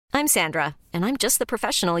I'm Sandra, and I'm just the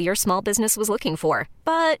professional your small business was looking for.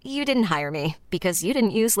 But you didn't hire me because you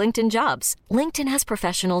didn't use LinkedIn Jobs. LinkedIn has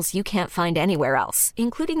professionals you can't find anywhere else,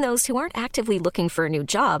 including those who aren't actively looking for a new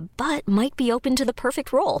job, but might be open to the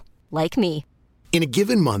perfect role, like me. In a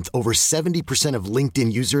given month, over 70% of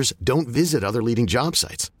LinkedIn users don't visit other leading job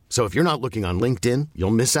sites. So if you're not looking on LinkedIn,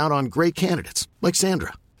 you'll miss out on great candidates like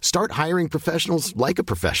Sandra. Start hiring professionals like a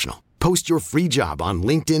professional. Post your free job on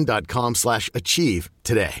linkedin.com/achieve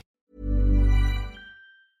today.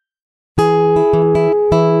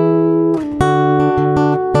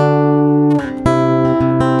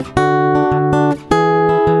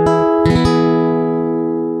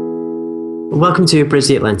 Welcome to Bridge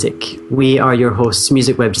the Atlantic. We are your hosts,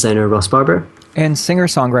 music web designer Ross Barber and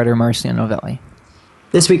singer-songwriter Marcia Novelli.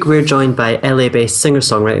 This week we're joined by LA-based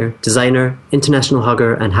singer-songwriter, designer, international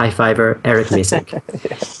hugger and high-fiver Eric Masick.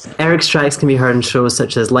 Yes. Eric's tracks can be heard on shows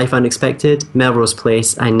such as Life Unexpected, Melrose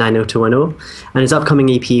Place and 90210, and his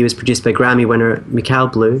upcoming EP was produced by Grammy winner Michael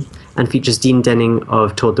Blue and features Dean Denning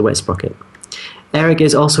of Toad the Wet Sprocket. Eric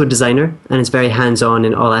is also a designer and is very hands-on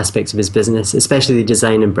in all aspects of his business, especially the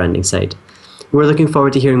design and branding side. We're looking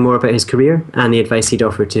forward to hearing more about his career and the advice he'd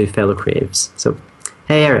offer to fellow creatives. So,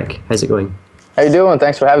 hey Eric, how's it going? How you doing?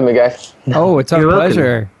 Thanks for having me, guys. Oh, it's our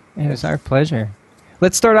pleasure. It's our pleasure.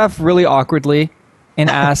 Let's start off really awkwardly and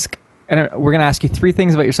ask, and we're going to ask you 3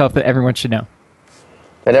 things about yourself that everyone should know.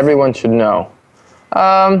 That everyone should know.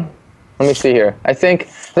 Let me see here. I think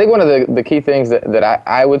one of the key things that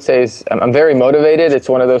I would say is I'm very motivated. It's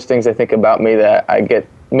one of those things I think about me that I get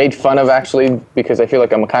made fun of actually because I feel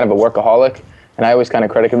like I'm kind of a workaholic, and I always kind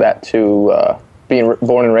of credit that to being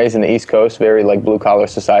born and raised in the East Coast, very like blue collar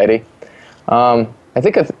society. I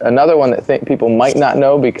think another one that people might not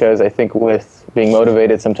know, because I think with being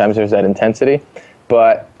motivated, sometimes there's that intensity,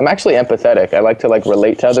 but I'm actually empathetic. I like to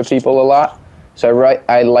relate to other people a lot. So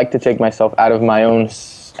I like to take myself out of my own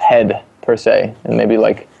head per se, and maybe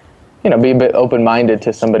be a bit open-minded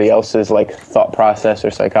to somebody else's thought process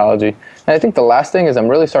or psychology. And I think the last thing is I'm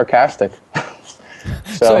really sarcastic.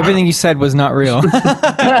 So everything you said was not real. Hey,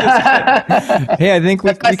 I think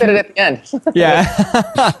I said it at the end.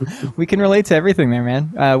 Yeah, we can relate to everything there,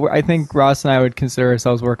 man. I think Ross and I would consider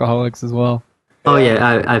ourselves workaholics as well. Oh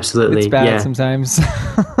yeah, absolutely. It's bad sometimes.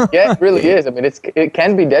 Yeah, it really is. I mean, it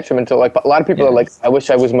can be detrimental. A lot of people are I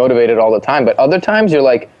wish I was motivated all the time, but other times you're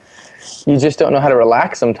you just don't know how to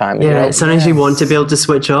relax sometimes. Yeah, sometimes you want to be able to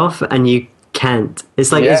switch off and you can't.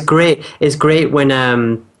 It's it's great. It's great when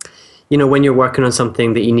when you're working on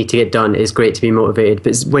something that you need to get done, it's great to be motivated. But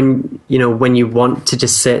it's when you want to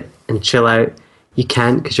just sit and chill out, you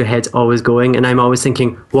can't because your head's always going. And I'm always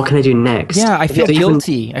thinking, what can I do next? Yeah, I feel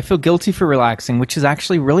guilty. I feel guilty for relaxing, which is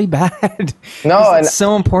actually really bad. No, it's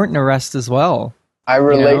so important to rest as well. I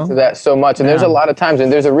relate to that so much. And there's a lot of times,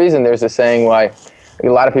 and there's a reason, there's a saying why a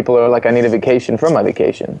lot of people are I need a vacation from my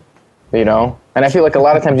vacation, And I feel a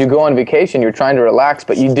lot of times you go on vacation, you're trying to relax,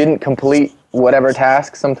 but you didn't complete whatever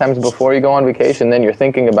task sometimes before you go on vacation. Then you're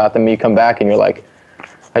thinking about them, you come back and you're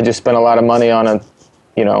I just spent a lot of money on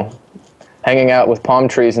hanging out with palm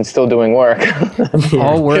trees and still doing work.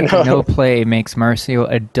 All work and no play makes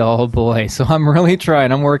Marcio a dull boy. So I'm really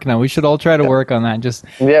trying. I'm working on it. We should all try to work on that. Just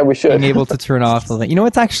we should. Being able to turn off a little bit.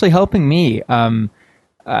 What's actually helping me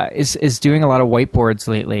is doing a lot of whiteboards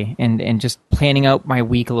lately and just planning out my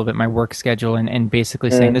week a little bit, my work schedule, and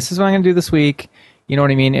basically saying, this is what I'm going to do this week. You know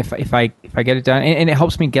what I mean? If I get it done, and it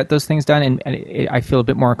helps me get those things done, and I feel a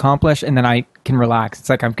bit more accomplished, and then I can relax. It's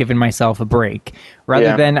like I'm giving myself a break,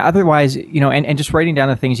 rather than otherwise, and just writing down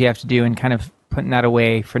the things you have to do and kind of putting that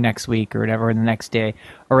away for next week or whatever, or the next day,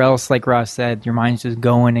 or else, like Ross said, your mind's just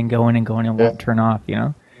going and going and going and won't turn off.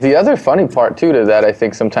 The other funny part too to that, I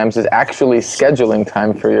think sometimes, is actually scheduling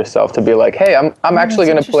time for yourself to be hey, I'm actually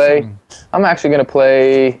going to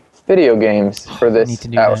play video games for this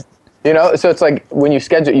hour. That. So it's when you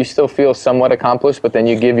schedule, you still feel somewhat accomplished, but then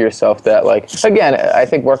you give yourself that, again, I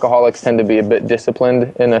think workaholics tend to be a bit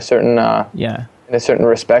disciplined in a certain in a certain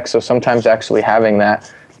respect. So sometimes actually having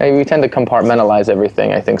that, we tend to compartmentalize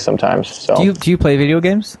everything, I think, sometimes. So do you play video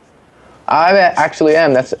games? I actually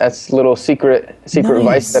am. That's a little secret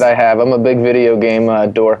vice that I have. I'm a big video game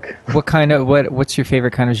dork. What's your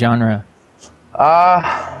favorite kind of genre?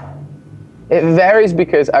 It varies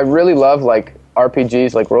because I really love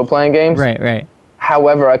RPGs, role-playing games. Right.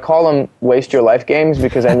 However, I call them waste your life games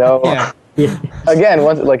because I know, again,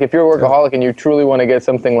 if you're a workaholic and you truly want to get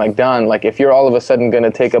something done, if you're all of a sudden going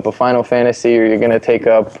to take up a Final Fantasy or you're going to take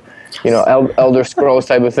up, Elder Scrolls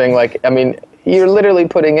type of thing, you're literally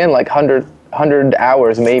putting in 100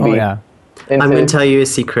 hours maybe. Oh, yeah. I'm going to tell you a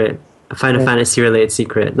secret. Final Fantasy related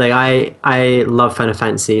secret. Like I love Final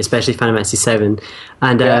Fantasy, especially Final Fantasy 7,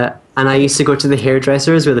 and and I used to go to the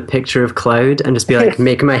hairdressers with a picture of Cloud and just be like,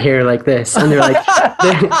 make my hair like this, and they're like,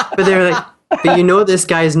 but you know this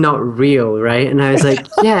guy's not real, right? And I was like,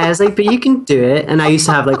 yeah. I was like, but you can do it. And I used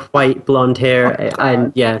to have like white blonde hair,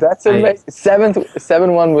 and yeah. That's amazing.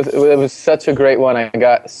 7-1 was such a great one. I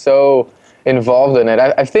got so involved in it.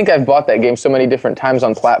 I think I've bought that game so many different times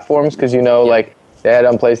on platforms because like they had it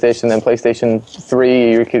on PlayStation, then PlayStation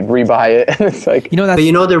 3, you could rebuy it, and it's like.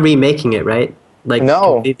 But they're remaking it, right? Like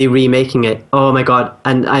completely remaking it. Oh my god!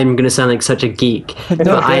 And I'm gonna sound like such a geek, but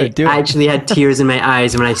I actually had tears in my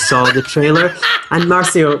eyes when I saw the trailer. And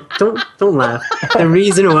Marcio, don't laugh. The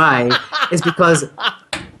reason why is because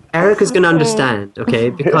Eric is gonna understand, okay?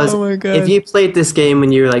 Because if you played this game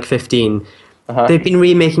when you were like 15, they've been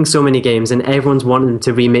remaking so many games, and everyone's wanted them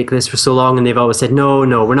to remake this for so long, and they've always said, no,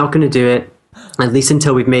 we're not gonna do it. At least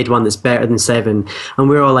until we've made one that's better than 7. And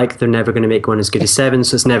we're all like, they're never going to make one as good as 7,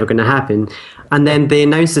 so it's never going to happen. And then they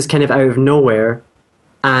announced this kind of out of nowhere,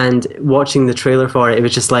 and watching the trailer for it, it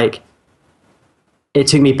was just like, it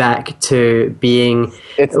took me back to being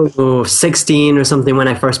 16 or something when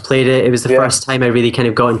I first played it. It was the first time I really kind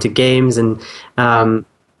of got into games, and oh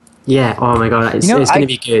my god, it's going to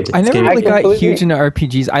be good. I never really got huge into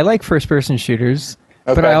RPGs. I like first-person shooters.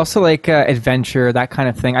 Okay. But I also like adventure, that kind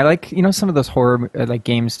of thing. I like, some of those horror like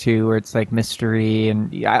games too, where it's like mystery,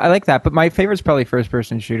 and I like that. But my favorite is probably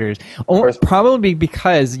first-person shooters. Probably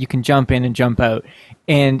because you can jump in and jump out.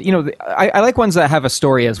 And I like ones that have a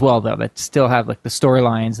story as well, though, that still have like the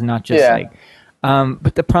storylines and not just like.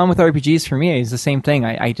 But the problem with RPGs for me is the same thing.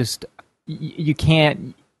 I just you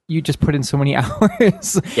can't. You just put in so many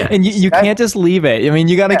hours, and you can't just leave it. I mean,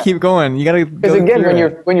 you got to keep going. You got to. Because again,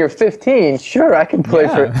 when you're 15, sure, I can play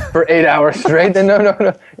for 8 hours straight. Then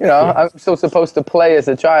no. I'm still supposed to play as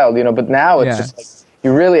a child, But now it's just like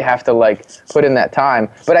you really have to like put in that time.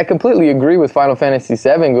 But I completely agree with Final Fantasy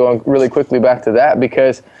VII. Going really quickly back to that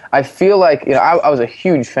because I feel like I was a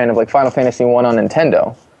huge fan of like Final Fantasy 1 on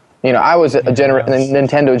Nintendo. I was a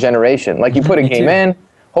Nintendo generation. Like you put a game in.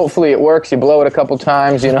 Hopefully it works. You blow it a couple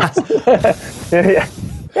times, Yeah,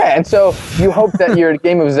 and so you hope that your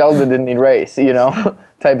game of Zelda didn't erase,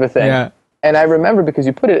 type of thing. Yeah. And I remember because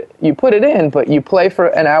you put it in, but you play for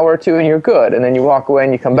an hour or two and you're good, and then you walk away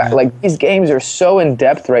and you come back. Like these games are so in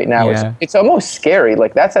depth right now. Yeah. It's almost scary.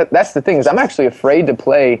 Like that's the thing is I'm actually afraid to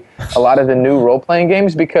play a lot of the new role playing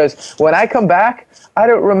games because when I come back, I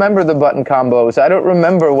don't remember the button combos. I don't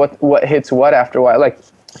remember what hits what after a while. Like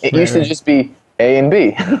it used to just be A and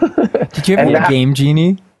B. Did you ever get Game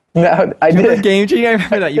Genie? No, I did. Game Genie? I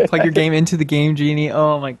remember that. You plug your game into the Game Genie.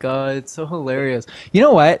 Oh my god, it's so hilarious. You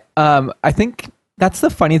know what? I think that's the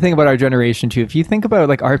funny thing about our generation too. If you think about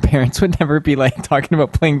like our parents would never be like talking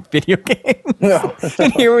about playing video games. No.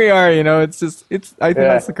 And here we are, I think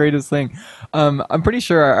that's the greatest thing. I'm pretty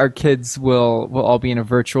sure our kids will all be in a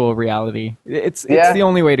virtual reality. It's the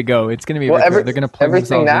only way to go. It's going to be they're going to plug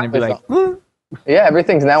themselves in and be like, yeah,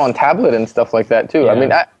 everything's now on tablet and stuff like that too. Yeah. I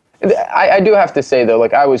mean, I do have to say though,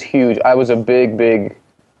 like I was huge. I was a big.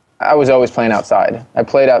 I was always playing outside. I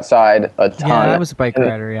played outside a ton. Yeah, I was a bike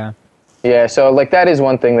rider. Yeah. Yeah, so like that is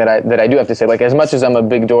one thing that I do have to say. Like as much as I'm a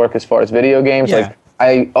big dork as far as video games, like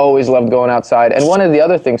I always loved going outside. And one of the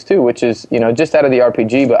other things too, which is just out of the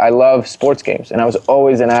RPG, but I love sports games, and I was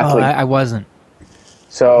always an athlete. I wasn't.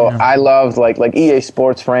 So I loved like EA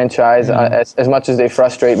Sports franchise. As much as they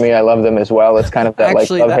frustrate me, I love them as well. It's kind of that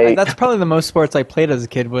love-hate. That's probably the most sports I played as a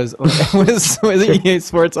kid was EA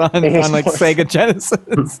Sports on like Sega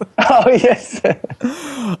Genesis. Oh yes.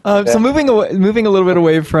 So moving a little bit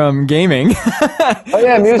away from gaming. Oh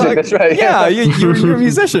yeah, music. That's right. Yeah, you're a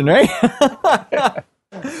musician, right?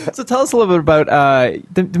 So tell us a little bit about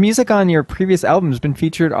the music on your previous album has been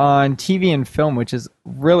featured on TV and film, which is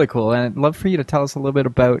really cool. And I'd love for you to tell us a little bit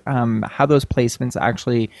about how those placements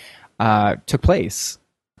actually took place.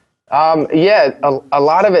 A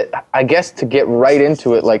lot of it, I guess, to get right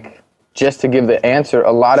into it, like just to give the answer,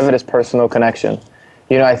 a lot of it is personal connection.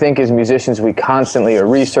 I think as musicians, we constantly are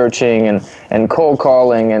researching and cold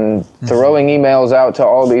calling and throwing emails out to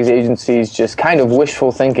all these agencies, just kind of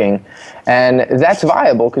wishful thinking. And that's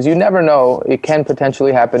viable because you never know. It can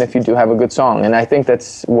potentially happen if you do have a good song. And I think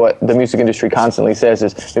that's what the music industry constantly says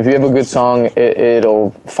is if you have a good song,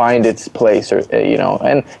 it'll find its place,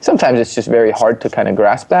 and sometimes it's just very hard to kind of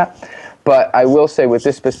grasp that. But I will say with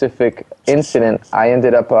this specific incident, I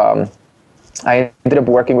ended up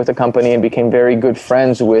working with a company and became very good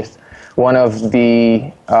friends with one of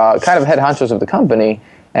the kind of head honchos of the company.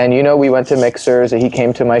 And, we went to mixers, and he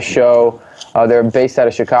came to my show. They're based out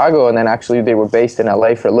of Chicago, and then actually they were based in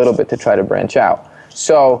LA for a little bit to try to branch out.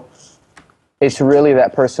 So it's really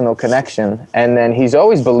that personal connection. And then he's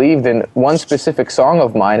always believed in one specific song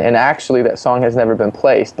of mine, and actually that song has never been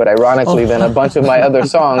placed. But ironically, then a bunch of my other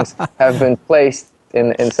songs have been placed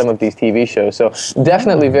in some of these TV shows. So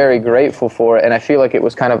definitely very grateful for it. And I feel like it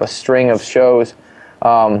was kind of a string of shows,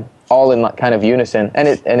 all in kind of unison. And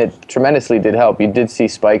it tremendously did help. You did see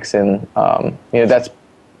spikes in, that's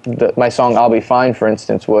my song "I'll Be Fine," for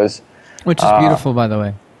instance, was... Which is beautiful, by the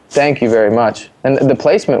way. Thank you very much. And the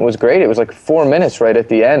placement was great. It was like 4 minutes right at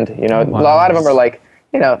the end. Wow. A lot of them are like,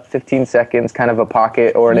 15 seconds, kind of a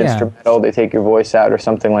pocket or an instrumental. They take your voice out or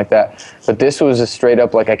something like that. But this was a straight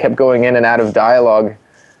up, like, I kept going in and out of dialogue.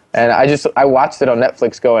 And I watched it on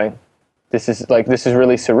Netflix going, this is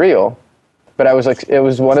really surreal. But I was like, it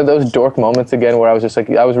was one of those dork moments again where I was just like,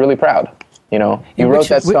 I was really proud. You wrote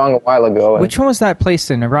that song a while ago. Which one was that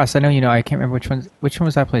placed in? Ross, I know I can't remember which one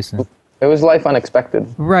was that placed in? It was Life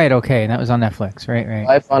Unexpected. Right, okay. And that was on Netflix, right.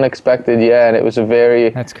 Life Unexpected, yeah, and it was a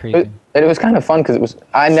very... That's crazy. It was kind of fun because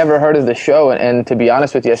I never heard of the show, and to be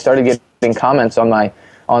honest with you, I started getting comments on my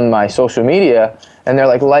social media, and they're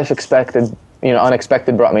like, Life Expected,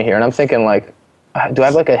 Unexpected brought me here. And I'm thinking, like, do I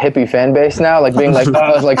have like a hippie fan base now? Like being like,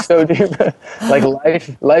 oh, it's like so deep. Like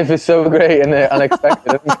life is so great and the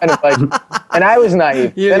unexpected. I'm kind of like, and I was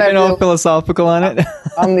naive. You're getting all philosophical on it?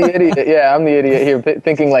 I'm the idiot. Yeah, I'm the idiot here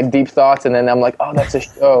thinking like deep thoughts. And then I'm like, oh, that's a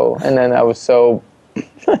show. And then I was so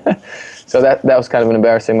that was kind of an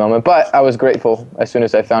embarrassing moment. But I was grateful as soon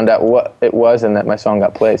as I found out what it was and that my song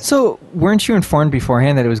got placed. So weren't you informed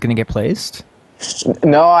beforehand that it was going to get placed?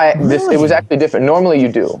 No, it was actually different. Normally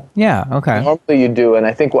you do. Yeah, okay. Normally you do, and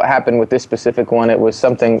I think what happened with this specific one, it was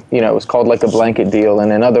something, it was called like a blanket deal,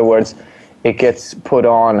 and in other words, it gets put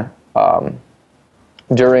on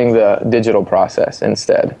during the digital process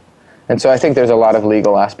instead. And so I think there's a lot of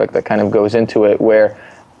legal aspect that kind of goes into it, where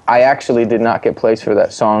I actually did not get placed for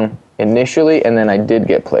that song initially, and then I did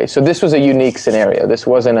get placed. So this was a unique scenario. This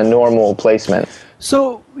wasn't a normal placement.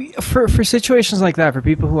 So for situations like that, for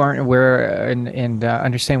people who aren't aware and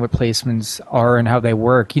understand what placements are and how they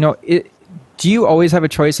work, do you always have a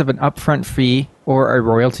choice of an upfront fee or a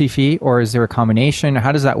royalty fee, or is there a combination?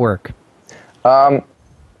 How does that work?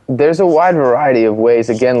 There's a wide variety of ways.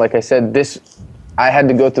 Again, like I said, I had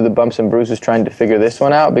to go through the bumps and bruises trying to figure this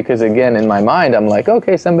one out because, again, in my mind, I'm like,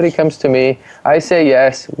 okay, somebody comes to me, I say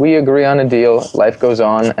yes, we agree on a deal, life goes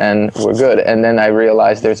on, and we're good. And then I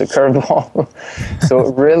realize there's a curveball. So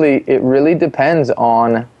it really depends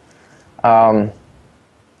on, even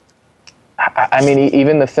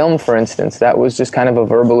the film, for instance, that was just kind of a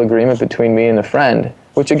verbal agreement between me and a friend,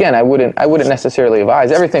 which, again, I wouldn't necessarily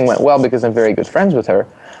advise. Everything went well because I'm very good friends with her.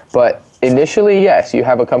 But initially, yes, you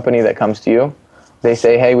have a company that comes to you. They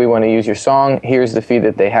say, hey, we want to use your song. Here's the fee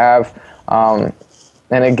that they have. And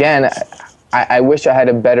again, I wish I had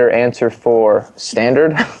a better answer for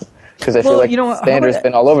standard because I feel like standard's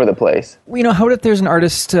been all over the place. How if there's an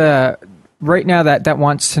artist right now that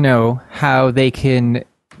wants to know how they can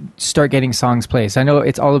start getting songs placed? I know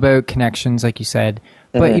it's all about connections, like you said.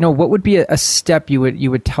 But, what would be a step you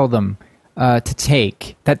would tell them to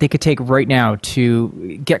take, that they could take right now to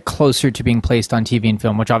get closer to being placed on TV and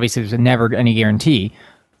film, which obviously there's never any guarantee.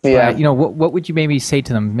 Yeah. But, what would you maybe say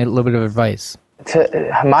to them, a little bit of advice?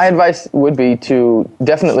 My advice would be to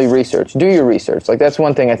definitely research. Do your research. Like, that's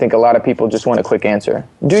one thing I think a lot of people just want a quick answer.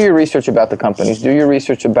 Do your research about the companies. Do your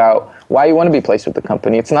research about why you want to be placed with the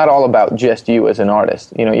company. It's not all about just you as an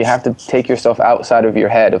artist. You have to take yourself outside of your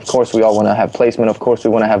head. Of course, we all want to have placement. Of course, we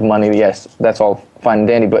want to have money. Yes, that's all fine and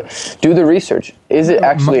dandy. But do the research. Is it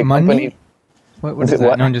actually a company? What is that?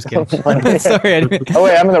 What? No, I'm just kidding. Sorry. Oh,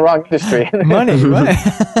 wait, I'm in the wrong industry. Money,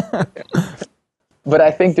 what? But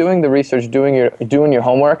I think doing the research, doing your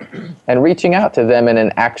homework, and reaching out to them in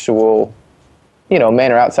an actual,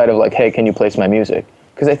 manner outside of like, hey, can you place my music?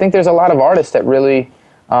 Because I think there's a lot of artists that really,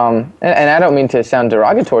 and I don't mean to sound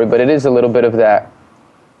derogatory, but it is a little bit of that,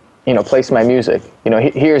 place my music.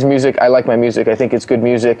 Here's music. I like my music. I think it's good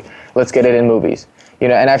music. Let's get it in movies.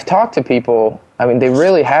 And I've talked to people. I mean, they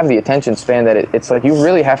really have the attention span that it's like you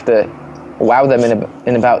really have to wow them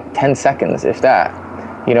in about 10 seconds, if that.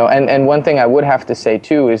 And one thing I would have to say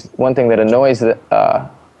too is one thing that annoys that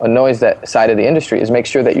side of the industry is make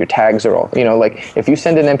sure that your tags are all, like if you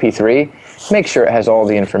send an MP3, make sure it has all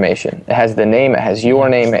the information. It has the name, it has your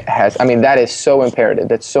name, that is so imperative.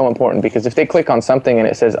 That's so important because if they click on something and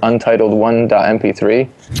it says untitled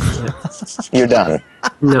 1.mp3, you're done.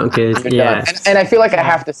 Not good, yeah. And I feel like I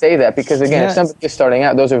have to say that because again, if somebody's just starting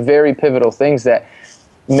out, those are very pivotal things that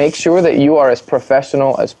make sure that you are as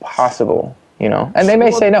professional as possible, you know. And they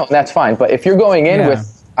may say no, and that's fine. But if you're going in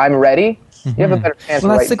with, I'm ready, you have a better chance.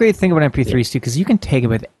 Well, that's the great thing about MP3s too, because you can take it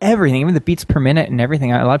with everything, even the beats per minute and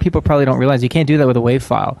everything. A lot of people probably don't realize you can't do that with a WAV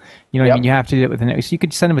file. You know what I mean? You have to do it with so you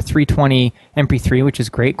could send them a 320 MP3, which is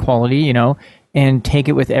great quality, you know, and take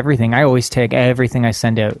it with everything. I always take everything I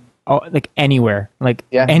send out. Like anywhere,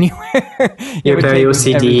 anywhere. You're very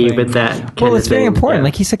OCD with that. Well, it's very important,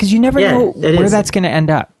 like he said, because you never know where that's going to end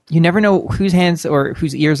up. You never know whose hands or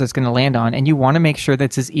whose ears that's going to land on, and you want to make sure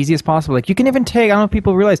that's as easy as possible. Like you can even tag. I don't know if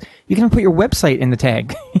people realize you can put your website in the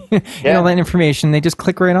tag. You know that information. They just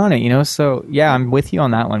click right on it. You know, so yeah, I'm with you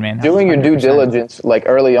on that one, man. Doing your due diligence, like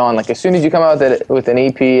early on, like as soon as you come out with an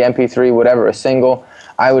EP, MP3, whatever, a single.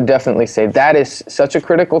 I would definitely say that is such a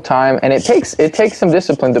critical time, and it takes some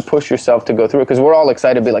discipline to push yourself to go through it, because we're all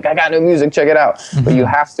excited to be like, I got new music, check it out. But you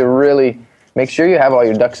have to really make sure you have all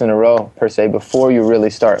your ducks in a row, per se, before you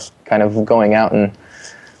really start kind of going out and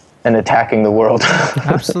attacking the world.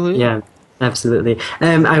 Absolutely. Yeah. Absolutely.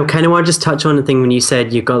 I kind of want to just touch on the thing when you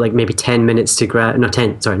said you've got like maybe 10 minutes to grab, not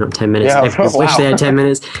 10 minutes. Yeah, I wish they had 10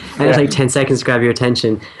 minutes. And it's like 10 seconds to grab your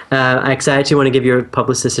attention. I actually want to give your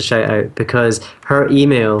publicist a shout out, because her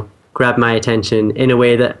email grabbed my attention in a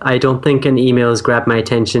way that I don't think an email has grabbed my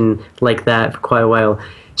attention like that for quite a while.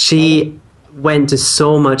 She went to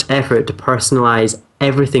so much effort to personalize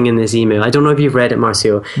everything in this email. I don't know if you've read it,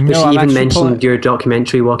 Marcio, but she even mentioned your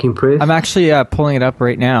documentary, Walking Proof. I'm actually pulling it up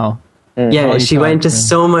right now. Yeah, she went into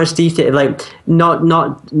so much detail, like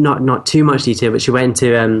not too much detail, but she went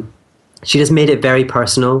into she just made it very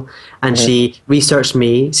personal, and she researched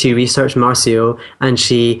me, she researched Marcio, and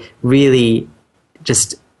she really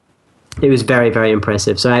just, it was very, very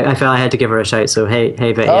impressive. So I felt I had to give her a shout. So hey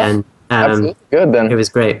Viet-Jan, absolutely good then. It was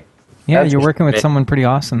great. Yeah, you're working with someone pretty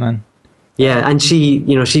awesome then. Yeah, and she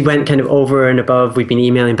went kind of over and above. We've been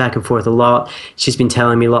emailing back and forth a lot. She's been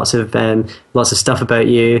telling me lots of stuff about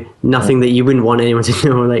you. Nothing that you wouldn't want anyone to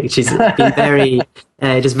know. Like, she's been very,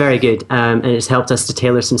 just very good, and it's helped us to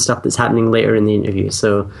tailor some stuff that's happening later in the interview.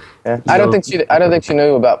 So, I don't think she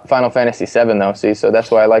knew about Final Fantasy VII though. See, so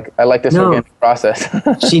that's why I like this organic process.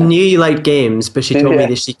 She knew you liked games, but she told me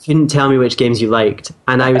that she couldn't tell me which games you liked,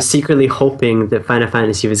 and I was secretly hoping that Final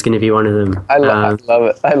Fantasy was going to be one of them. I love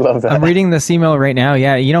it. I love that. I'm reading this email right now.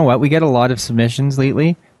 Yeah, you know what? We get a lot of submissions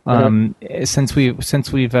lately. Since we've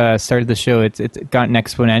started the show, it's gotten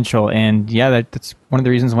exponential, and that's one of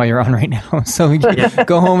the reasons why you're on right now. So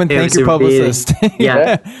go home and thank your publicist.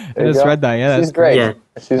 I just read that. Yeah, she's great. Yeah.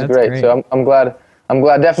 She's great. So I'm glad.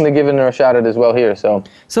 Definitely giving her a shout out as well here. So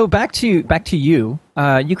back to you. You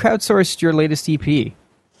crowdsourced your latest EP.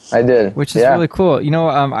 I did, which is really cool. You know,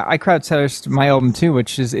 I crowdsourced my album too,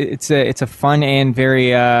 which is it's a fun and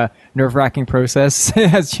very nerve-wracking process.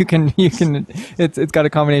 As you can, it's got a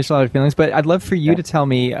combination of a lot of feelings. But I'd love for you to tell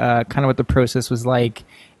me kind of what the process was like,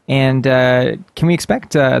 and can we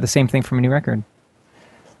expect the same thing from a new record?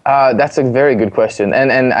 That's a very good question,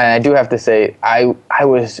 and I do have to say I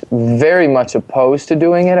was very much opposed to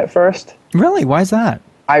doing it at first. Really? Why is that?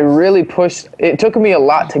 I really pushed. It took me a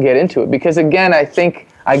lot to get into it, because again, I think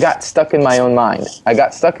I got stuck in my own mind.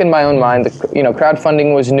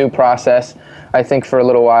 Crowdfunding was a new process, I think, for a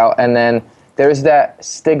little while. And then there's that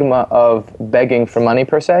stigma of begging for money,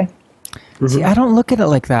 per se. See, I don't look at it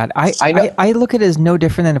like that. I look at it as no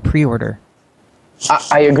different than a pre-order.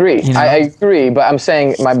 I agree. You know? I agree, but I'm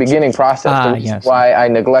saying my beginning process, why I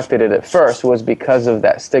neglected it at first, was because of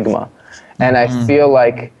that stigma. And I feel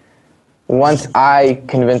like once I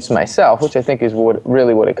convinced myself, which I think is what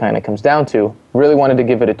it kind of comes down to, really wanted to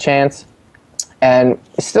give it a chance, and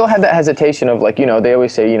still had that hesitation of, like, they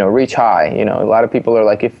always say, reach high. A lot of people are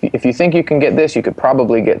like, if you think you can get this, you could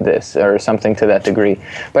probably get this, or something to that degree.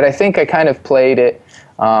 But I think I kind of played it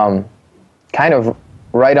kind of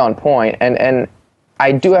right on point, and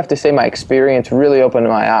I do have to say my experience really opened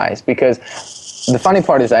my eyes, because the funny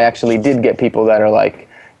part is I actually did get people that are like,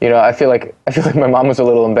 I feel like my mom was a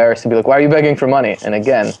little embarrassed to be like, why are you begging for money? And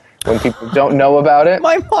again, when people don't know about it.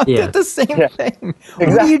 My mom did the same thing. Exactly.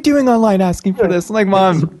 What are you doing online asking for this? I'm like,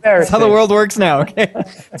 Mom, that's how the world works now, okay?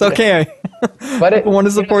 It's okay. But people want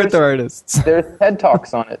to support their artists. There's TED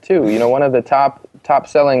Talks on it, too. One of the top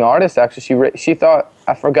selling artists, actually, she thought,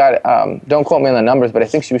 I forgot, don't quote me on the numbers, but I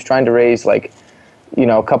think she was trying to raise, like,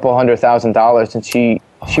 a couple $100,000, and she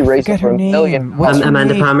raised over $1 million.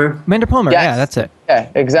 Amanda Palmer. Amanda Palmer, yes. Yeah, that's it. Yeah,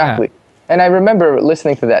 exactly. Yeah. And I remember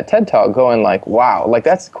listening to that TED Talk going like, wow, like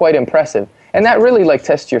that's quite impressive. And that really like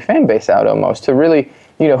tests your fan base out almost, to really,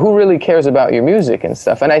 who really cares about your music and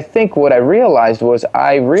stuff. And I think what I realized was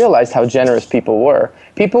how generous people were.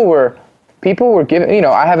 People were people were giving,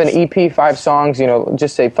 I have an EP, 5 songs,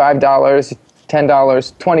 just say $5, $10,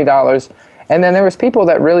 $20. And then there was people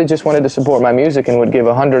that really just wanted to support my music and would give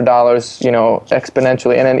 $100,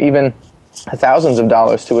 exponentially, and then even thousands of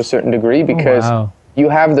dollars to a certain degree, because you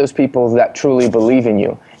have those people that truly believe in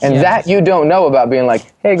you. And that you don't know about being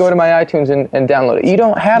like, hey, go to my iTunes and download it. You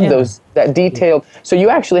don't have that detailed. So you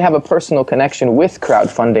actually have a personal connection with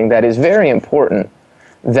crowdfunding that is very important,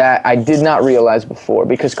 that I did not realize before.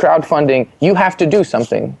 Because crowdfunding, you have to do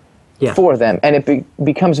something for them, and it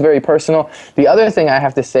becomes very personal. The other thing I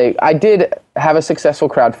have to say, I did have a successful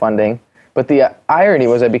crowdfunding, but the irony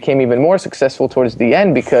was I became even more successful towards the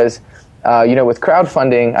end because, with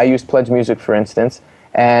crowdfunding, I used Pledge Music, for instance,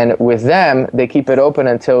 and with them, they keep it open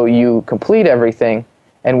until you complete everything.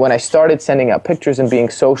 And when I started sending out pictures and being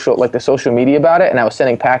social, like the social media about it, and I was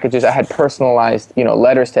sending packages, I had personalized,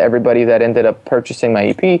 letters to everybody that ended up purchasing my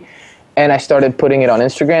EP. And I started putting it on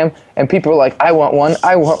Instagram, and people were like, I want one,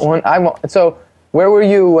 I want one, I want. And so where were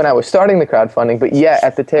you when I was starting the crowdfunding? But yet,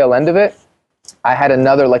 at the tail end of it, I had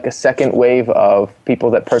a second wave of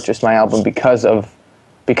people that purchased my album because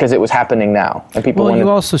it was happening now, and people. Well, you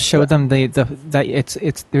also showed them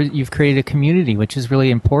that you've created a community, which is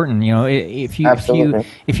really important. If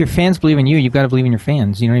your fans believe in you, you've got to believe in your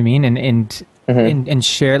fans. You know what I mean? And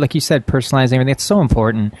share, like you said, personalize everything. It's so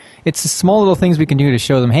important. It's the small little things we can do to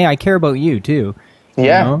show them, hey, I care about you too.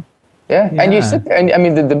 Yeah. And you sit there, and I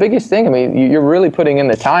mean, the biggest thing, I mean, you're really putting in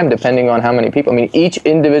the time depending on how many people. I mean, each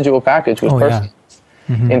individual package was personalized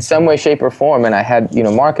in some way, shape, or form. And I had,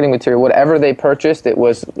 marketing material, whatever they purchased, it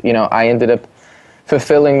was, I ended up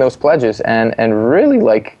fulfilling those pledges. And really,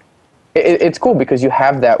 it's cool because you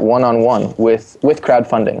have that one-on-one with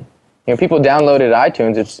crowdfunding. People download it at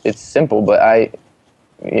iTunes. It's simple, but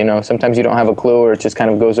sometimes you don't have a clue, or it just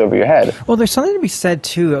kind of goes over your head. Well, there's something to be said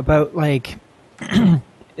too about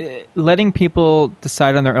letting people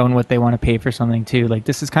decide on their own what they want to pay for something too. Like,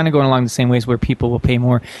 this is kind of going along the same ways where people will pay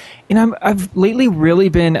more. And I've lately really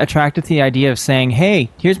been attracted to the idea of saying, hey,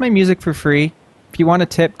 here's my music for free. If you want a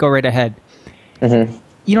tip, go right ahead. Mm-hmm.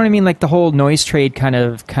 You know what I mean? Like the whole noise trade kind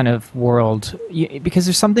of world, because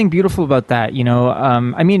there's something beautiful about that.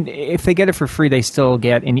 I mean, if they get it for free, you still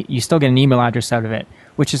get an email address out of it,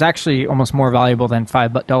 which is actually almost more valuable than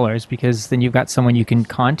 $5, because then you've got someone you can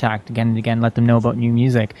contact again and again, let them know about new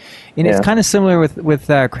music. And it's kind of similar with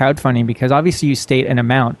crowdfunding, because obviously you state an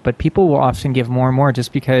amount, but people will often give more and more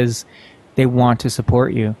just because they want to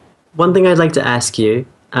support you. One thing I'd like to ask you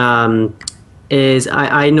is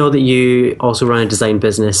I know that you also run a design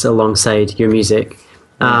business alongside your music.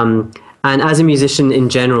 And as a musician in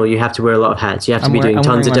general, you have to wear a lot of hats. You have to be doing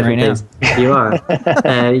tons of different things. You are.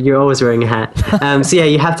 You're always wearing a hat. So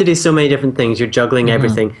you have to do so many different things. You're juggling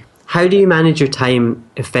everything. How do you manage your time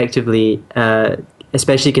effectively,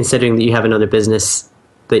 especially considering that you have another business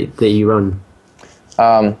that you run?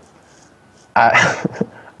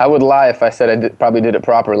 I would lie if I said I probably did it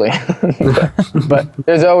properly, but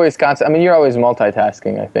there's always constant. I mean, you're always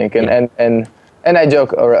multitasking, I think, and I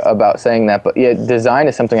joke about saying that, but yeah, design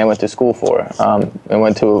is something I went to school for. I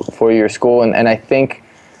went to a 4-year school, and I think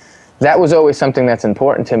that was always something that's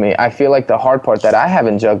important to me. I feel like the hard part that I have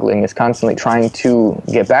in juggling is constantly trying to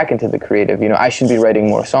get back into the creative. I should be writing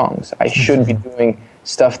more songs. I should be doing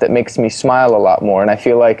stuff that makes me smile a lot more, and I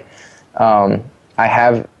feel like I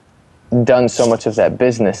have done so much of that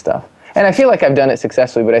business stuff, and I feel like I've done it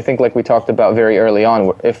successfully, but I think, like we talked about very early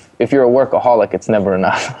on, if you're a workaholic, it's never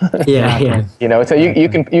enough. So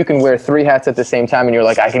you can wear 3 hats at the same time, and you're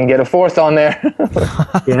like, I can get a 4th on there.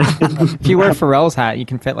 If you wear Pharrell's hat, you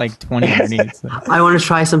can fit like 20 underneath. So. I want to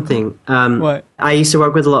try something. What? I used to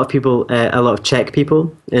work with a lot of people, a lot of Czech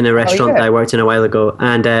people in a restaurant that I worked in a while ago,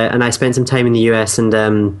 and I spent some time in the US,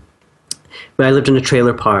 and I lived in a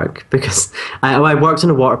trailer park because I worked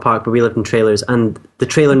in a water park, but we lived in trailers, and the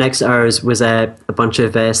trailer next to ours was a bunch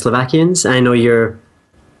of Slovakians. I know you're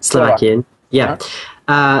Slovakian. Yeah.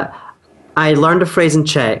 I learned a phrase in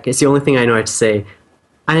Czech. It's the only thing I know how to say.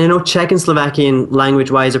 And I know Czech and Slovakian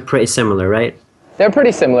language-wise are pretty similar, right? They're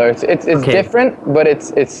pretty similar. It's okay. Different, but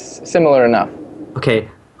it's similar enough. Okay.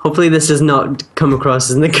 Hopefully this does not come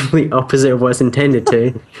across as the complete opposite of what's intended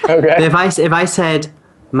to. Okay. But if I said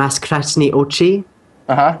 "Masz krásné oči,"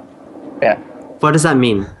 yeah. What does that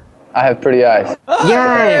mean? I have pretty eyes.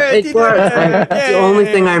 Yeah, it worked. That's the only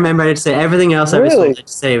thing I remember how to say. Everything else I was told to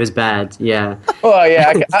say was bad. Yeah. Well,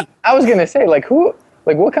 yeah. I was gonna say,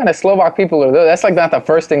 what kind of Slovak people are those? That's not the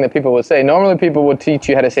first thing that people would say. Normally, people would teach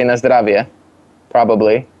you how to say "na zdravie,"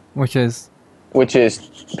 probably. Which is which is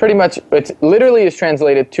pretty much, it's literally is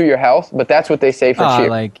translated to your health, but that's what they say for cheers.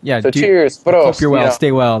 Like, yeah. So cheers, prost. Hope you're well,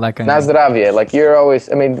 stay well, that kind Na of thing. zdravie. Like you're always,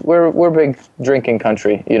 I mean, we're a big drinking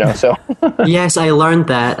country, you know, so. Yes, I learned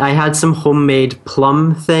that. I had some homemade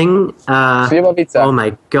plum thing. Slivovica. Oh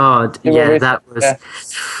my god. Yeah, Slivovica, that was... yeah.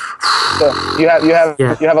 So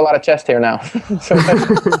you have a lot of chest hair now. So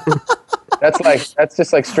that's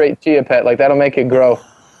just like straight chia pet. Like that'll make it grow.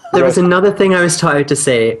 There was another thing I was taught how to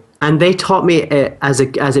say, and they taught me it as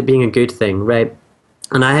it being a good thing, right?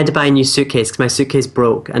 And I had to buy a new suitcase because my suitcase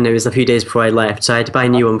broke, and it was a few days before I left, so I had to buy a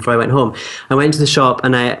new one before I went home. I went to the shop,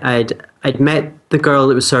 and I'd met the girl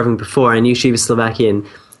that was serving before. I knew she was Slovakian,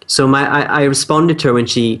 so I responded to her when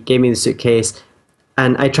she gave me the suitcase,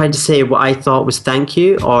 and I tried to say what I thought was thank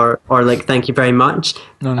you or like thank you very much.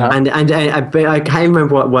 No. And I can't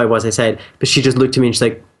remember what it was I said, but she just looked at me and she's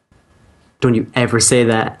like, "Don't you ever say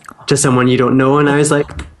that to someone you don't know." And I was like,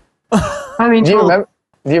 I mean, Do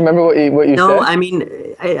you remember what you said? no, I mean,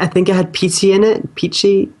 I think it had peachy in it,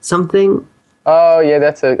 peachy something. Oh yeah,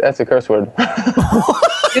 that's a curse word.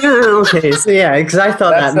 Okay, so yeah, because I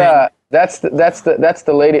thought that meant that's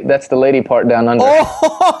the lady part down under.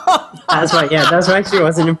 that's why. Yeah, that's why she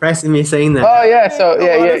wasn't impressed with me saying that. Oh yeah, so A lot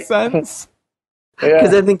yeah. of sense. Yeah.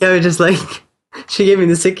 Because I think I was just like, she gave me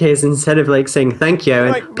the suitcase instead of like saying thank you. I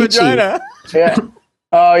went Like peachy. vagina. Yeah.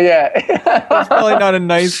 Oh yeah. That's probably not a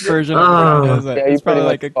nice version of Oh. it, is it? Yeah, you It's probably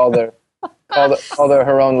pretty like much called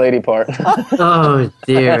her own lady part. Oh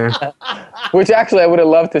dear. Which actually I would have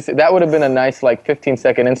loved to see. That would have been a nice like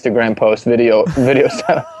 15-second Instagram post video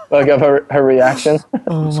style, like of her reaction.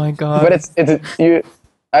 Oh my god. But it's you.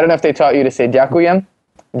 I don't know if they taught you to say ďakujem.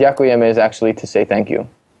 Ďakujem is actually to say thank you.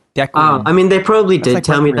 I mean, they probably did like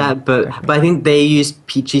tell me Korean. that, but I think they use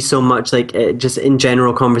peachy so much, like just in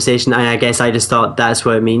general conversation. And I guess I just thought that's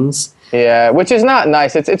what it means. Yeah, which is not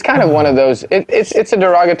nice. It's kind of one of those. It's a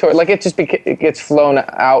derogatory. Like it just it gets flown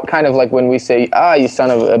out, kind of like when we say you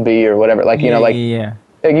son of a bee or whatever. Like you know, like yeah.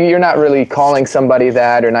 like, you're not really calling somebody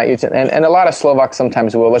that or not using. And a lot of Slovaks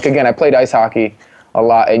sometimes will. Like again, I played ice hockey a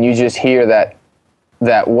lot, and you just hear that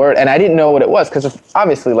word, and I didn't know what it was because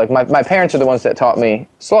obviously, like my parents are the ones that taught me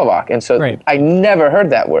Slovak, and so Right. I never heard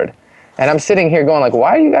that word. And I'm sitting here going like,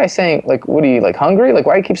 why are you guys saying like, what are you like hungry? Like,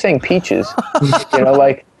 why do you keep saying peaches? You know,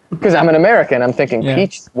 like because I'm an American, I'm thinking Yeah.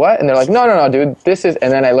 peach what? And they're like, no, dude, this is.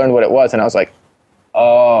 And then I learned what it was, and I was like,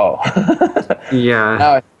 oh.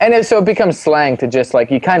 Yeah. So it becomes slang to just like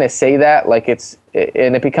you kind of say that like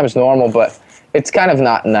and it becomes normal, but it's kind of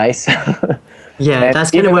not nice. Yeah, And that's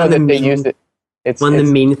kind of even one though of the that they mean, use it. It's one of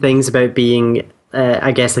the mean things about being,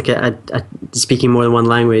 I guess, like a speaking more than one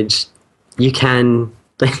language. You can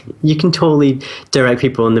totally direct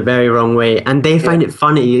people in the very wrong way, and they find it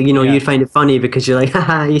funny. You know, Yeah. you find it funny because you're like,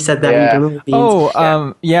 haha, you said that. Yeah. You don't know what it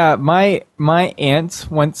means. Yeah. My aunt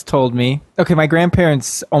once told me. Okay, my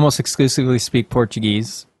grandparents almost exclusively speak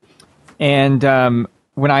Portuguese, and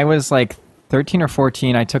when I was like 13 or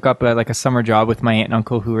 14, I took up a summer job with my aunt and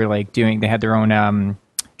uncle who were like they had their own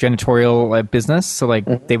janitorial business. So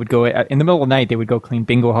like they would go in the middle of the night, they would go clean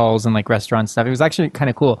bingo halls and like restaurant stuff. It was actually kind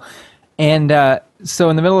of cool. And so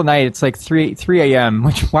in the middle of the night, it's like 3 a.m.,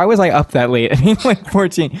 which why was I up that late? I mean, like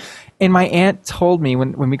 14. And my aunt told me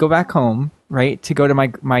when we go back home, right, to go to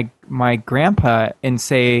my grandpa and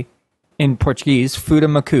say in Portuguese, Fuda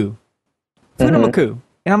Maku. Fuda Maku.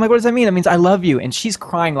 And I'm like, what does that mean? That means I love you. And she's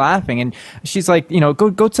crying, laughing. And she's like, you know,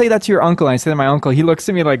 go say that to your uncle. And I say to my uncle, he looks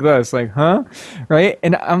at me like this, like, huh? Right?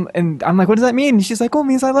 And I'm like, what does that mean? And she's like, oh, it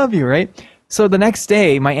means I love you, right? So the next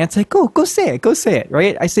day, my aunt's like, go say it,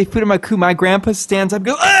 right? I say Fudamaku. My grandpa stands up,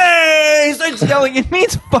 goes, hey! He starts yelling. It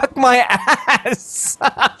means fuck my ass.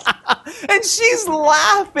 And she's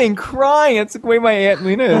laughing, crying. That's the way my Aunt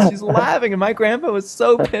Lena is. She's laughing. And my grandpa was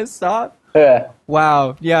so pissed off. Yeah.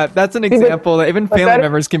 Wow. Yeah, that's an example that even family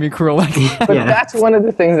members can be cruel like that. But Yeah. that's one of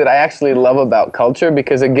the things that I actually love about culture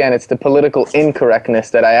because, again, it's the political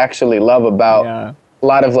incorrectness that I actually love about a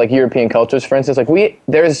lot of, like, European cultures. For instance, like,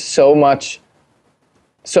 there's so much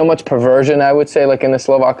perversion, I would say, like, in the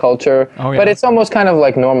Slovak culture. Oh, yeah. But it's almost kind of,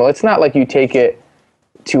 like, normal. It's not like you take it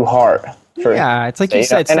to heart. Yeah, it's like you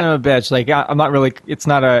said, son of a bitch. Like, I'm not really, it's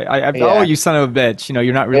not oh, you son of a bitch. You know,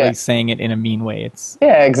 you're not really saying it in a mean way.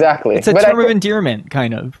 Yeah, exactly. It's a term of endearment,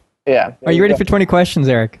 kind of. Yeah. Are you ready for 20 questions,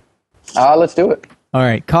 Eric? Let's do it. All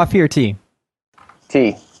right. Coffee or tea?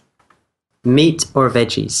 Tea. Meat or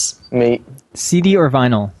veggies? Meat. CD or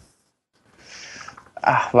vinyl?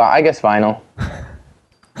 I guess vinyl.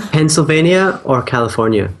 Pennsylvania or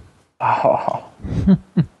California? Oh.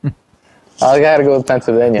 I gotta go with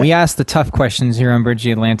Pennsylvania. We ask the tough questions here on Bridge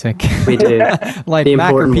the Atlantic. We do. Like The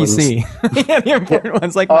Mac or important PC. Yeah, the important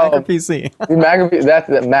ones like Mac or PC. That's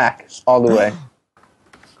the Mac all the way.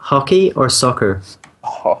 Hockey or soccer?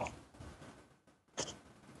 Oh.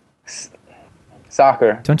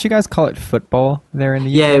 Soccer. Don't you guys call it football there in the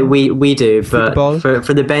Yeah, UK? we do, but Football?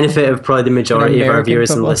 for the benefit of probably the majority of our American viewers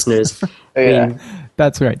and football. listeners, Yeah.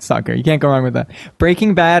 That's right, soccer. You can't go wrong with that.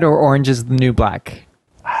 Breaking Bad or Orange is the New Black?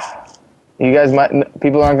 You guys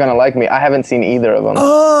people aren't gonna like me. I haven't seen either of them.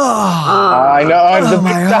 Oh, I know. It's a big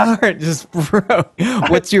my shock. heart just broke.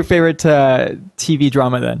 What's your favorite TV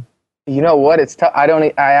drama then? You know what? It's tough. I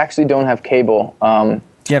actually don't have cable.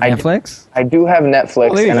 Do you have Netflix? I do have Netflix.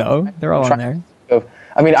 Well, there you and go. They're all on there.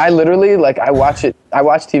 I mean, I literally I watch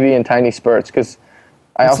TV in tiny spurts because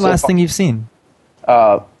What's the last thing you've seen?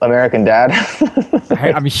 American Dad.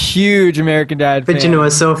 I'm a huge American Dad fan. but you know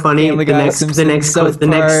what's so funny? Family Guy, Simpsons, South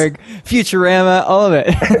Park, Futurama, all of it.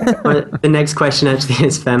 The next question actually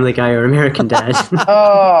is Family Guy or American Dad.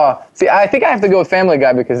 Oh, see, I think I have to go with Family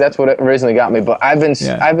Guy because that's what originally got me. But I've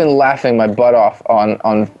been laughing my butt off on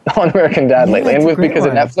American Dad lately, and because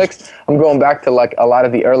of Netflix, I'm going back to like a lot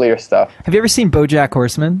of the earlier stuff. Have you ever seen BoJack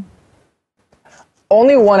Horseman?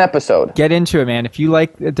 Only one episode. Get into it, man. If you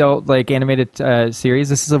like adult, animated series,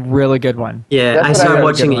 this is a really good one. Yeah, That's I what started I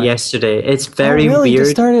watching heard. it yesterday. It's very really? You weird.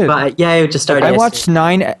 just started? But yeah, I just started. I yesterday. watched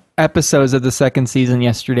 9 episodes of the second season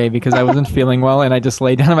yesterday because I wasn't feeling well, and I just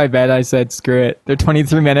laid down in my bed. I said, "Screw it." They're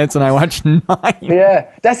 23 minutes, and I watched 9. Yeah,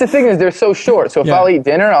 that's the thing is they're so short. So if I'll eat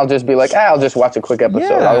dinner, I'll just be like, I'll just watch a quick episode.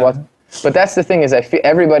 Yeah. I'll watch. But that's the thing is I feel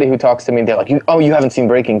everybody who talks to me, they're like, you haven't seen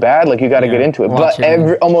Breaking Bad? Like you got to get into it. Watch But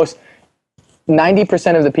it. almost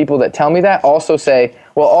 90% of the people that tell me that also say,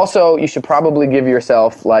 well, also you should probably give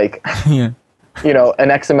yourself like, Yeah.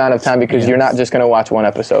 an X amount of time because you're not just going to watch one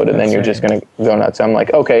episode and then you're just going to go nuts. I'm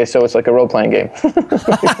like, okay, so it's like a role-playing game.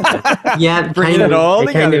 Yeah, Bringing kind it of, all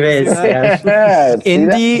it kind of together. is. See that? Yeah. Yeah, see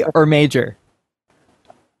that? Indie or major?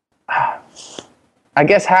 I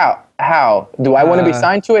guess how do I want to be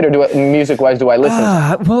signed to it, or music-wise do I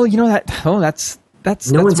listen? Well, you know that. Oh, that's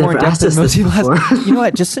No one's more ever in-depth asked than us most this people ask. before. You know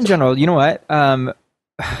what? Just in general, you know what?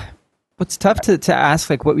 What's tough to ask,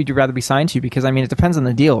 like, what would you rather be signed to? Because I mean, it depends on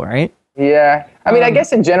the deal, right? Yeah, I mean, I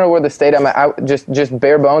guess in general, where the state I'm at, just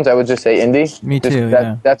bare bones, I would just say indie. Me Just too,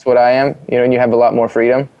 yeah. That's what I am. And you have a lot more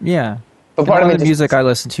freedom. Yeah. But part a of lot me of the just, music I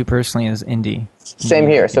listen to personally is indie. same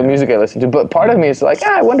here. So music I listen to, but part of me is like,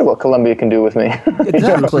 I wonder what Columbia can do with me.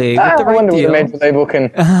 Exactly. With the I right wonder deal. what a major label can,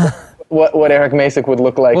 what Eric Masick would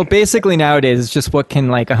look like. Well, basically nowadays, it's just what can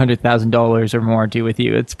like $100,000 or more do with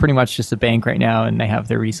you. It's pretty much just a bank right now, and they have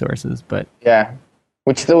their resources. But Yeah,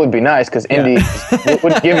 which still would be nice because indie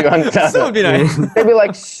wouldn't give you 100,000. still would be nice. They'd be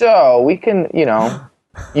like, so we can, you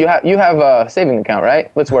have a saving account, right?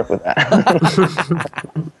 Let's work with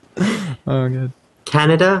that. Oh, good.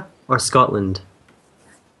 Canada or Scotland?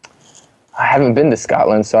 I haven't been to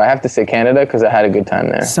Scotland, so I have to say Canada because I had a good time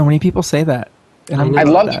there. So many people say that. And I'm I'd I'd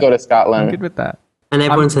good love with to that. go to I'm Scotland. good with that. And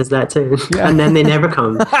everyone says that too. Yeah. And then they never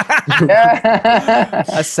come.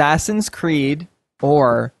 Assassin's Creed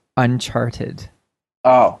or Uncharted?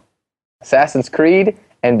 Oh, Assassin's Creed,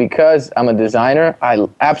 and because I'm a designer, I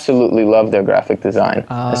absolutely love their graphic design.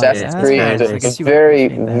 Assassin's yeah, Creed that's is nice. a, I see a why you very,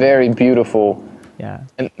 appreciate that. very beautiful, Yeah.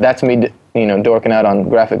 and that's me, dorking out on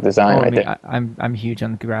graphic design Oh, right I mean, there. I'm huge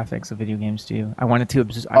on the graphics of video games too. I wanted to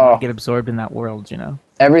I want to get absorbed in that world,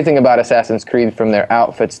 Everything about Assassin's Creed, from their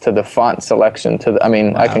outfits to the font selection to the,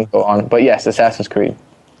 I can go on, but yes, Assassin's Creed.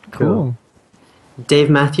 Cool. Dave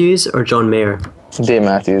Matthews or John Mayer? Dave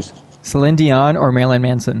Matthews. Celine Dion or Marilyn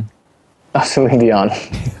Manson? Oh, Celine Dion.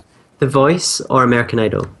 The Voice or American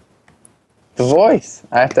Idol? The Voice.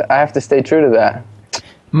 I have to stay true to that.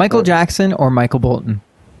 Michael Jackson or Michael Bolton?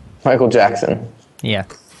 Michael Jackson. Yeah.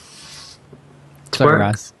 Sorry, Twerk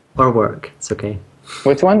Ross. or work? It's okay.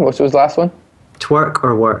 Which one? What was the last one? Twerk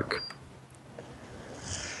or work?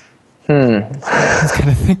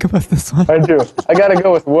 Gotta think about this one. I do. I gotta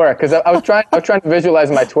go with work because I was trying to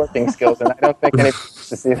visualize my twerking skills, and I don't think anybody wants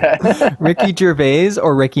to see that. Ricky Gervais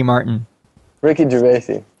or Ricky Martin? Ricky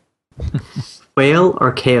Gervais. Whale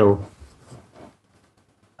or kale?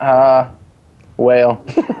 Whale.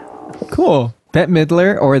 Cool. Bette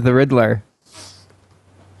Midler or The Riddler?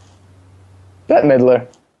 Bette Midler.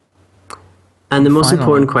 And the most Final.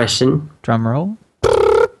 important question, Drum roll.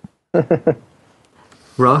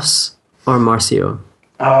 Ross or Marcio?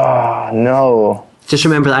 Oh no. Just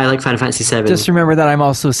remember that I like Final Fantasy VII. Just remember that I'm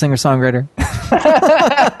also a singer-songwriter.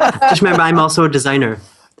 Just remember I'm also a designer.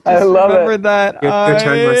 I love Remember it. that? Your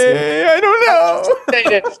turn, Marcio. I don't know. Take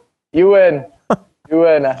it. You win. You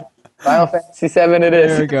win. Final Fantasy 7 it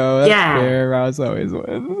There we is. go. That's Yeah. fair. Ross always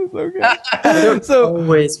wins. This is okay. So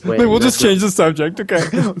Always win. we'll just change the subject. Okay.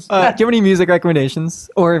 Do you have any music recommendations,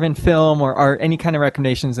 or even film, or any kind of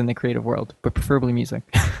recommendations in the creative world, but preferably music?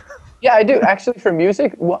 Yeah, I do. Actually, for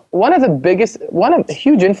music, one of a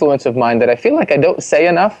huge influence of mine that I feel like I don't say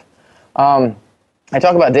enough. I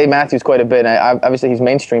talk about Dave Matthews quite a bit. And obviously, he's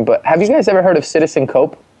mainstream. But have you guys ever heard of Citizen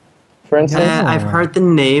Cope, for instance? I've heard the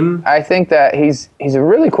name. I think that he's a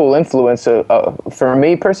really cool influence for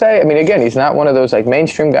me per se. I mean, again, he's not one of those like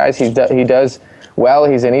mainstream guys. He does well.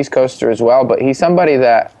 He's an East Coaster as well, but he's somebody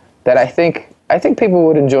that I think people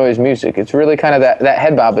would enjoy his music. It's really kind of that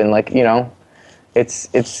head bobbing, like, you know,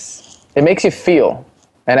 it makes you feel.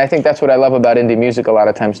 And I think that's what I love about indie music a lot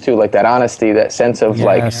of times too, like that honesty, that sense of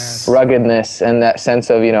like ruggedness, and that sense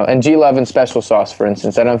of, you know, and G Love and Special Sauce, for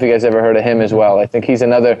instance. I don't know if you guys ever heard of him as well. I think he's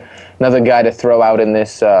another guy to throw out in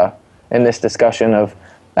this discussion of,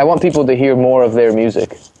 I want people to hear more of their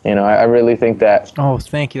music. You know, I really think that. Oh,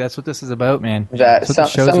 thank you. That's what this is about, man. That That's what the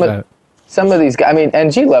show's about. Some of these guys, I mean,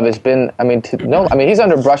 and G Love has been, he's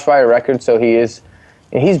under Brushfire Records, so he's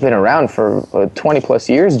been around for 20 plus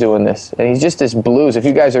years doing this, and he's just this blues. If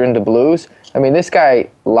you guys are into blues, I mean, this guy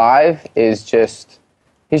live is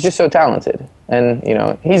he's just so talented. And, you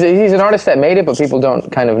know, he's an artist that made it, but people don't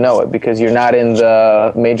kind of know it because you're not in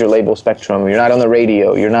the major label spectrum. You're not on the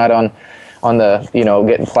radio. You're not on the, you know,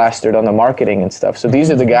 getting plastered on the marketing and stuff. So these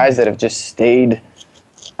are the guys that have just stayed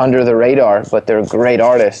under the radar, but they're great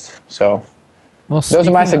artists. So those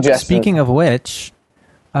are my suggestions. Speaking of which,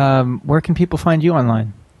 where can people find you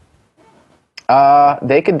online?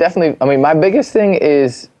 They could definitely, I mean, my biggest thing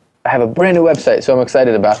is I have a brand new website, so I'm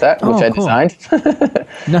excited about that, which I designed.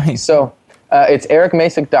 Nice. So it's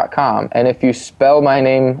ericmasik.com, and if you spell my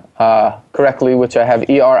name correctly, which I have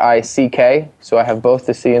E-R-I-C-K, so I have both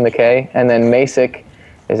the C and the K, and then Masik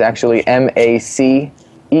is actually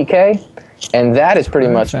M-A-C-E-K, and that is pretty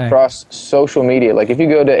much across social media. Like if you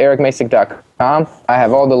go to ericmasik.com, I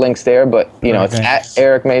have all the links there, but you know, it's at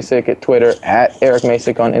Eric Masik at Twitter, at Eric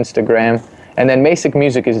Masik on Instagram, and then Masik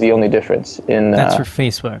Music is the only difference in that's for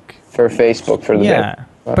Facebook. For Facebook, for the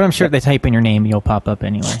but I'm sure if they type in your name, you'll pop up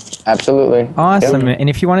anyway. Absolutely. Awesome. Yep. And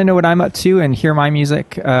if you want to know what I'm up to and hear my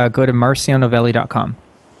music, go to marcionovelli.com.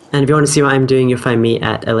 And if you want to see what I'm doing, you'll find me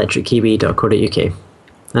at electrickiwi.co.uk.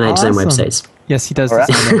 And I design websites. Yes, he does design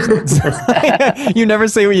websites. You never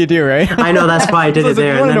say what you do, right? I know, that's why I did it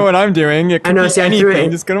there. If you want to know what I'm doing, it could be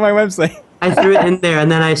anything. Just go to my website. I threw it in there,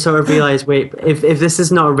 and then I sort of realized, wait, if this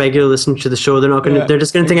is not a regular listener to the show, they're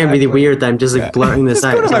just going to think I'm really weird that I'm just like blurting this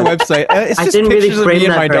out. Go to my website. It's I just didn't really pictures of frame me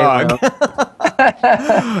and my that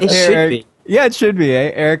dog. It should be. Yeah, it should be.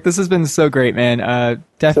 Eric, this has been so great, man.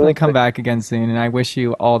 Definitely come back again soon, and I wish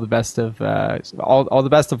you all the best of all the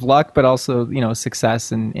best of luck, but also, you know,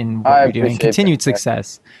 success in what you're doing, continued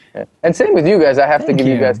success. Yeah. And same with you guys. I have to give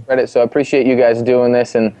you guys credit. So I appreciate you guys doing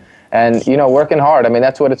this and you know, working hard. I mean,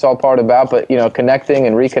 that's what it's all part about. But you know, connecting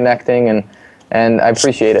and reconnecting, and I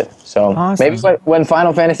appreciate it. So maybe when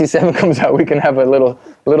Final Fantasy VII comes out, we can have a little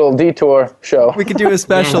detour show. We could do a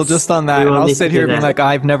special just on that, and I'll sit here and be like,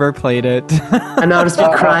 I've never played it. And I'll just be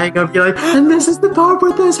crying. I'll be like, and this is the part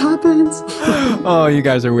where this happens. Oh, you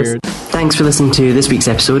guys are weird. Thanks for listening to this week's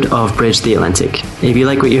episode of Bridge the Atlantic. If you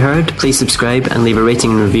like what you heard, please subscribe and leave a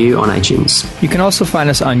rating and review on iTunes. You can also find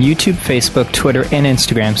us on YouTube, Facebook, Twitter, and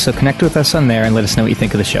Instagram, so connect with us on there and let us know what you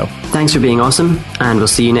think of the show. Thanks for being awesome, and we'll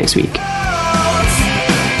see you next week.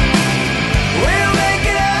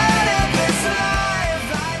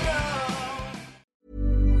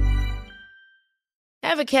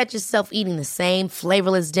 Ever catch yourself eating the same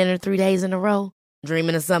flavorless dinner 3 days in a row?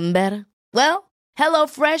 Dreaming of something better? Well,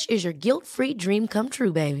 HelloFresh is your guilt-free dream come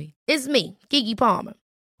true, baby. It's me, Keke Palmer.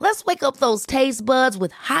 Let's wake up those taste buds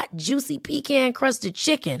with hot, juicy pecan-crusted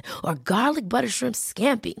chicken or garlic butter shrimp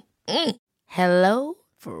scampi. Hello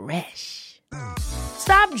Fresh.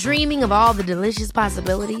 Stop dreaming of all the delicious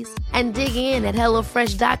possibilities and dig in at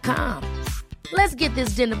HelloFresh.com. Let's get this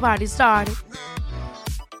dinner party started.